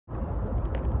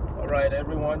Alright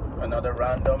everyone, another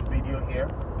random video here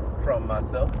from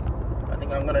myself. I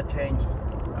think I'm gonna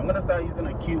start using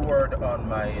a keyword on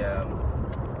my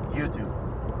YouTube,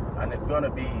 and it's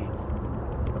gonna be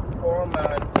poor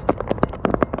man.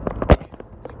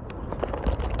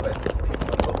 Let's see.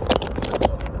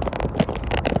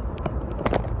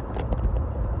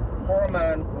 Poor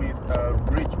man with a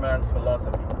rich man's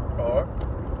philosophy, or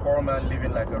poor man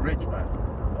living like a rich man,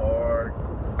 or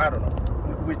I don't know.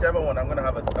 Whichever one, I'm going to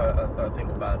have a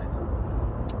think about it.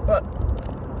 But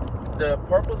the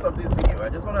purpose of this video, I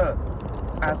just want to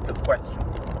ask a question.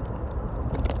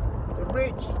 The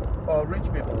rich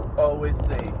people always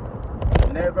say,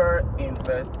 never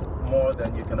invest more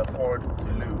than you can afford to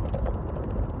lose,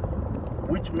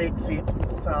 which makes it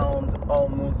sound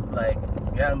almost like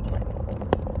gambling.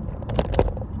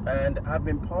 And I've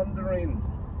been pondering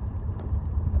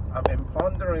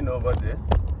over this.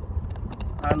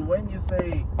 And when you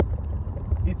say,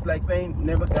 it's like saying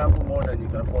never gamble more than you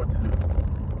can afford to lose.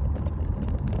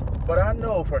 But I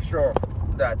know for sure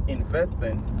that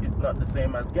investing is not the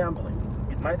same as gambling.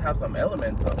 It might have some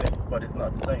elements of it, but it's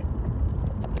not the same.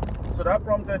 So that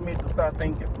prompted me to start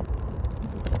thinking.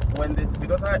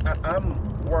 Because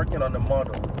I'm working on a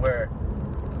model where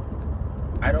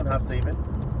I don't have savings.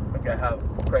 Okay, I have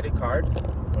a credit card,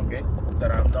 okay,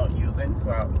 that I'm not using.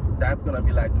 So that's gonna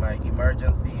be like my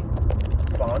emergency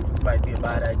fund. Might be a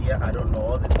bad idea, I don't know.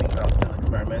 All these things I'm still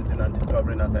experimenting and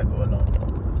discovering as I go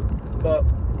along. But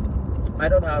I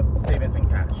don't have savings in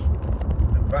cash.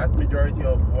 The vast majority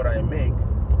of what I make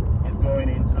is going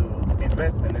into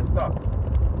investing in stocks,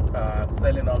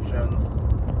 selling options,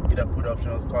 either put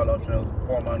options, call options,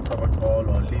 poor man covered call,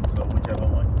 or lips, or whichever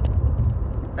one.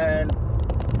 And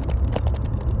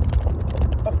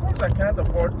of course I can't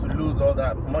afford to lose all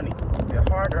that money, the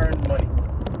hard-earned money.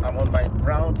 I'm on my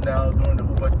round now doing the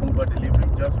Uber delivery.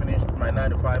 Just finished my 9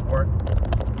 to 5 work.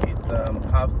 It's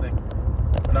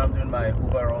 5:30, and I'm doing my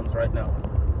Uber runs right now.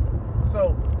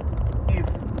 So if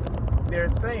they're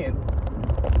saying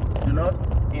do not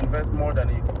invest more than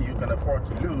you can afford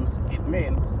to lose, it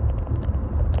means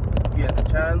there's a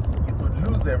chance you could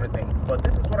lose everything. But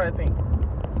this is what I think.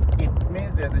 It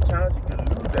means there's a chance you can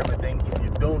lose everything if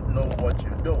you don't know what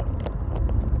you're doing.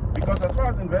 Because as far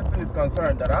as investing is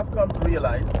concerned, that I've come to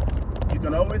realize you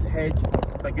can always hedge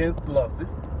against losses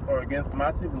or against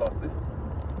massive losses.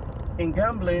 In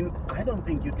gambling, I don't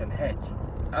think you can hedge.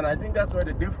 And I think that's where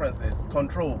the difference is.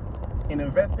 Control. In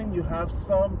investing, you have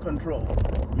some control.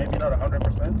 Maybe not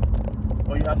 100%,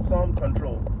 but you have some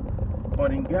control.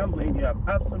 But in gambling, you have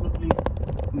absolutely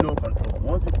no control.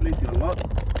 Once you place your lots,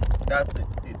 that's it.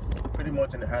 It's pretty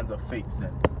much in the hands of fate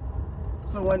then.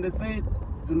 So when they say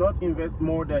do not invest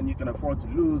more than you can afford to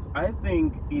lose, I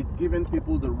think it's giving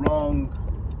people the wrong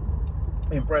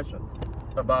impression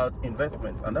about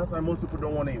investments, and that's why most people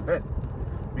don't want to invest,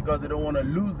 because they don't want to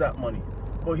lose that money.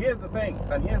 But here's the thing,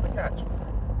 and here's the catch.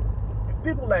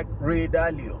 People like Ray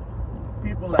Dalio,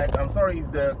 people like, I'm sorry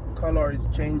if the color is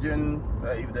changing,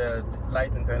 if the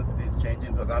light intensity is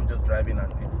changing, because I'm just driving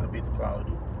and it's a bit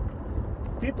cloudy.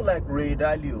 People like Ray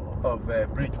Dalio of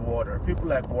Bridgewater, people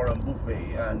like Warren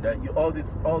Buffett, and all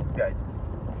these guys,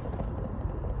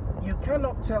 you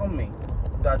cannot tell me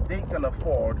that they can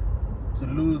afford to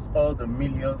lose all the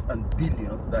millions and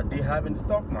billions that they have in the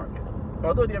stock market.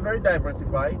 Although they're very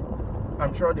diversified,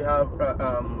 I'm sure they have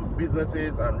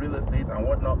businesses and real estate and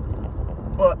whatnot.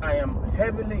 But I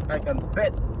can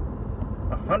bet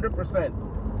 100%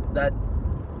 that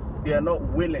they are not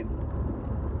willing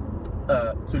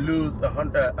to lose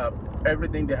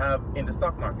everything they have in the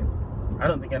stock market. I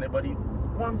don't think anybody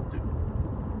wants to.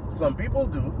 Some people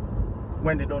do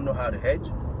when they don't know how to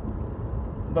hedge,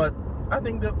 but I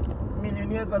think the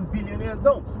millionaires and billionaires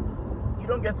don't. You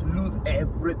don't get to lose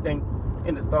everything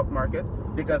in the stock market.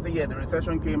 They can say, yeah, the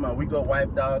recession came and we got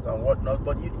wiped out and whatnot,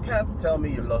 but you can't tell me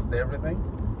you lost everything.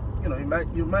 You know,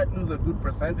 you might lose a good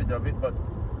percentage of it, but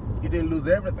you didn't lose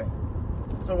everything.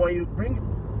 So when you bring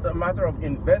the matter of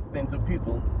investing to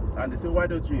people and they say, why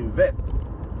don't you invest?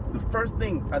 The first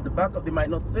thing at the back of, they might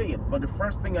not say it, but the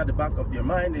first thing at the back of their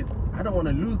mind is, I don't want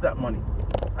to lose that money.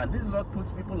 And this is what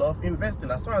puts people off investing,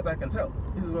 as far as I can tell.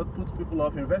 This is what puts people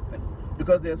off investing.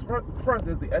 Because there's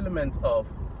the element of,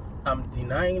 I'm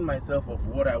denying myself of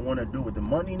what I want to do with the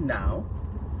money now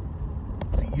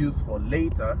to use for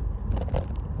later,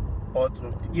 or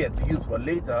to use for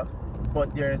later,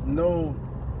 but there is no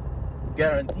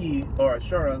guarantee or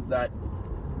assurance that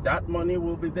that money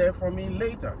will be there for me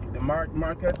later. If the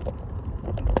market,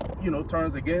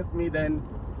 turns against me, then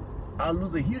I'll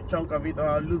lose a huge chunk of it, or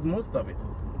I'll lose most of it.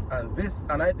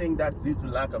 And I think that's due to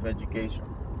lack of education.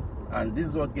 and this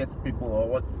is what gets people, or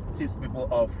what tips people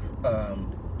off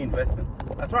investing.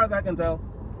 As far as I can tell,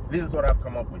 this is what I've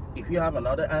come up with. If you have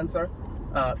another answer,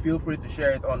 feel free to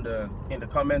share it in the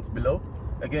comments below.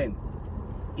 Again,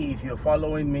 if you're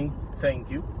following me, thank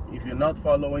you. If you're not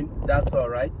following, that's all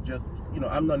right. Just,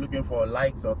 I'm not looking for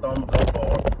likes or thumbs up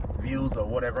or views or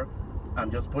whatever. I'm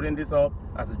just putting this up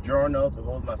as a journal to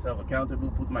hold myself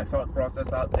accountable, put my thought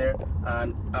process out there,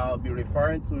 and I'll be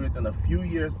referring to it in a few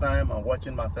years' time and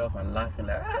watching myself and laughing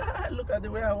like, look at the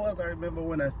way I was. I remember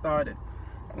when I started.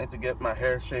 I need to get my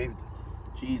hair shaved.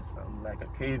 Jeez, I'm like a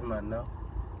caveman now.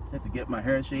 I need to get my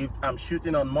hair shaved. I'm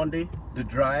shooting on Monday, The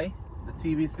Dry, the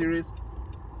TV series,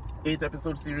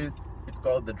 8-episode series. It's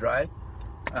called The Dry,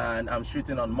 and I'm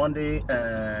shooting on Monday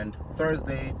and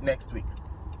Thursday next week.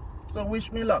 So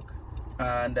wish me luck.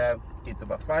 And it's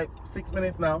about 5-6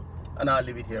 minutes now, and I'll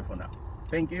leave it here for now.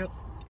 Thank you.